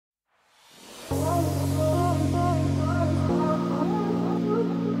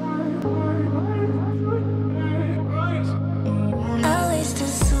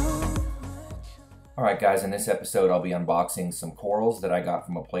Alright guys, in this episode I'll be unboxing some corals that I got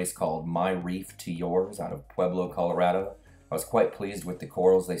from a place called My Reef to Yours out of Pueblo, Colorado. I was quite pleased with the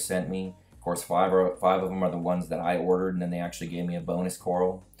corals they sent me. Of course, five of them are the ones that I ordered, and then they actually gave me a bonus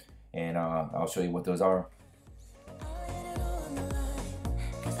coral. And I'll show you what those are.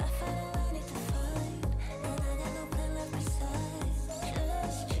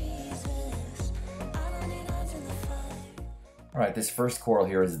 Alright, this first coral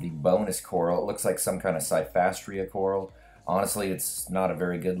here is the bonus coral. It looks like some kind of Cyphastria coral. Honestly, it's not a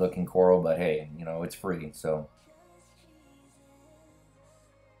very good looking coral, but hey, you know, it's free, so.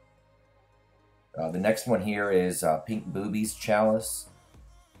 The next one here is Pink Boobies Chalice,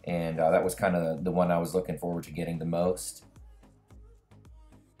 and that was kind of the one I was looking forward to getting the most.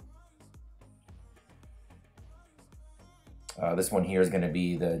 This one here is going to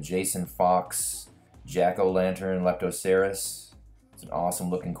be the Jason Fox Jack-o'-lantern Leptoceras. It's an awesome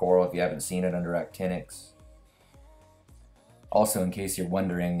looking coral if you haven't seen it under actinics. Also, in case you're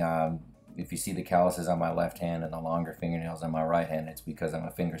wondering, if you see the calluses on my left hand and the longer fingernails on my right hand, it's because I'm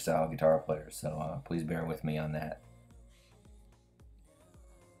a fingerstyle guitar player, so please bear with me on that.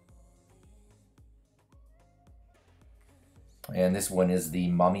 And this one is the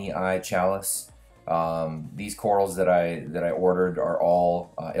Mummy Eye Chalice. These corals that I ordered are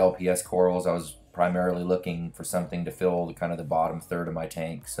all LPS corals. I was primarily looking for something to fill kind of the bottom third of my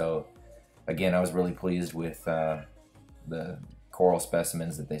tank. So again, I was really pleased with the coral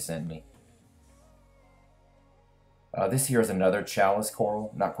specimens that they sent me. This here is another chalice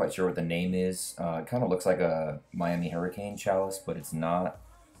coral. Not quite sure what the name is. It kind of looks like a Miami Hurricane chalice, but it's not.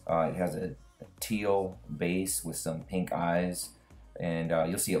 It has a teal base with some pink eyes, and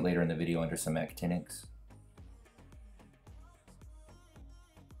you'll see it later in the video under some actinics.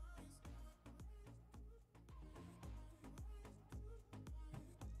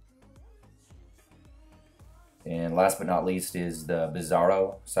 And last but not least is the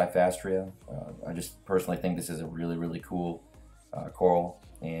Bizarro Cyphastria. I just personally think this is a really cool coral,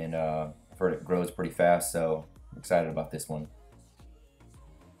 and I've heard it grows pretty fast, so I'm excited about this one.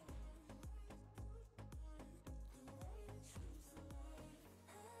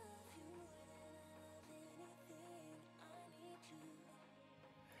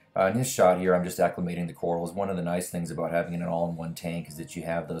 In this shot here, I'm just acclimating the corals. One of the nice things about having an all-in-one tank is that you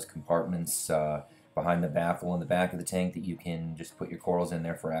have those compartments behind the baffle in the back of the tank that you can just put your corals in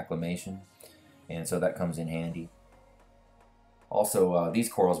there for acclimation, and so that comes in handy. Also, these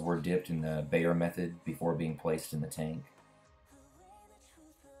corals were dipped in the Bayer method before being placed in the tank.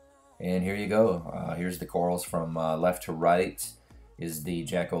 And here you go. Here's the corals from left to right is the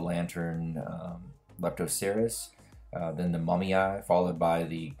Jack-o'-lantern Leptoceras, then the Mummy Eye, followed by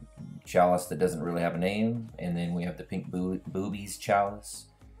the chalice that doesn't really have a name, and then we have the Pink Boobies Chalice,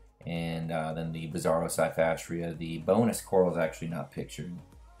 and then the Bizarro Cyphastria. The bonus coral is actually not pictured.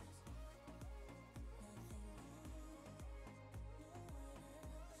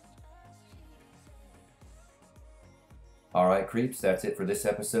 Alright creeps, that's it for this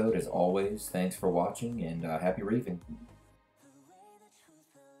episode. As always, thanks for watching, and happy reefing.